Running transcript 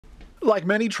Like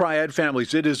many triad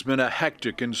families, it has been a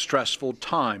hectic and stressful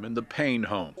time in the Payne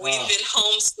home. We've been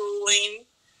homeschooling.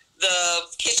 The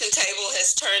kitchen table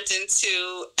has turned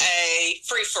into a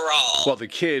free-for-all. While the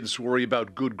kids worry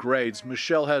about good grades,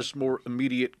 Michelle has more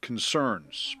immediate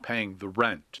concerns, paying the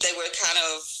rent. They were kind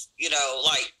of,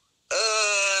 like,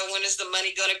 when is the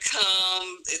money going to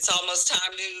come? It's almost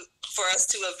time for us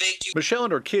to evict you. Michelle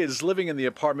and her kids living in the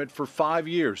apartment for 5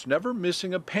 years, never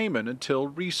missing a payment until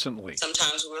recently.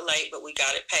 Sometimes we're late, but we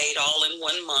got it paid all in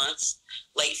 1 month,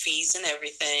 late fees and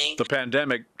everything. The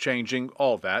pandemic changing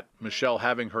all that. Michelle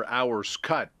having her hours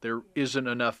cut. There isn't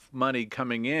enough money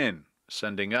coming in,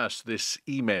 sending us this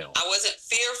email. I wasn't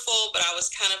fearful, but I was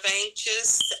kind of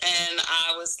anxious, and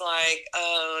I was like,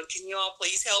 can you all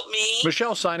please help me?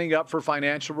 Michelle signing up for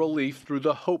financial relief through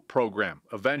the HOPE program,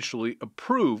 eventually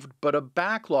approved, but a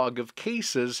backlog of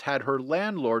cases had her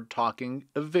landlord talking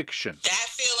eviction. That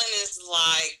feeling is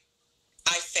like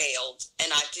I failed,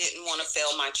 and I didn't want to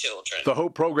fail my children. The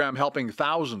HOPE program helping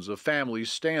thousands of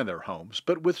families stay in their homes,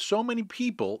 but with so many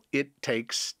people, it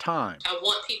takes time. I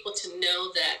want people to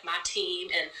know that my team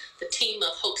and the team of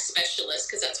HOPE specialists,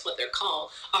 because that's what they're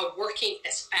called, are working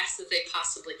as fast as they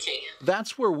possibly can.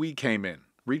 That's where we came in,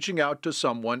 reaching out to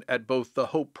someone at both the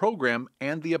HOPE program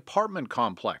and the apartment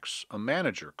complex, a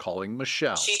manager calling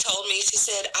Michelle. She told me, she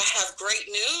said, I have great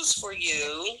news for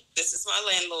you. This is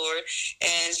my landlord.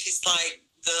 And she's like,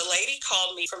 the lady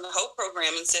called me from the HOPE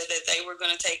program and said that they were going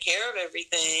to take care of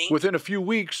everything. Within a few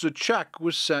weeks, a check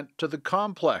was sent to the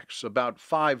complex, about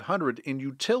 $500 in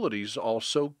utilities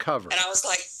also covered. And I was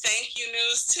like, thank you,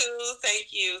 News 2. Thank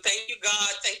you. Thank you, God.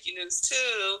 Thank you, News 2.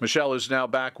 Michelle is now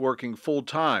back working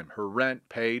full-time, her rent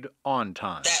paid on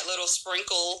time. That little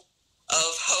sprinkle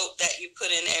of hope that you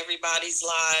put in everybody's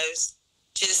lives,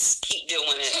 just keep doing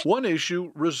it. One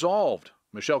issue resolved.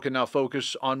 Michelle can now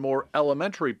focus on more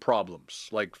elementary problems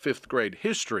like 5th grade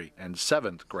history and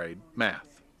 7th grade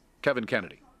math. Kevin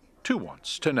Kennedy, 2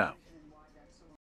 Wants to Know.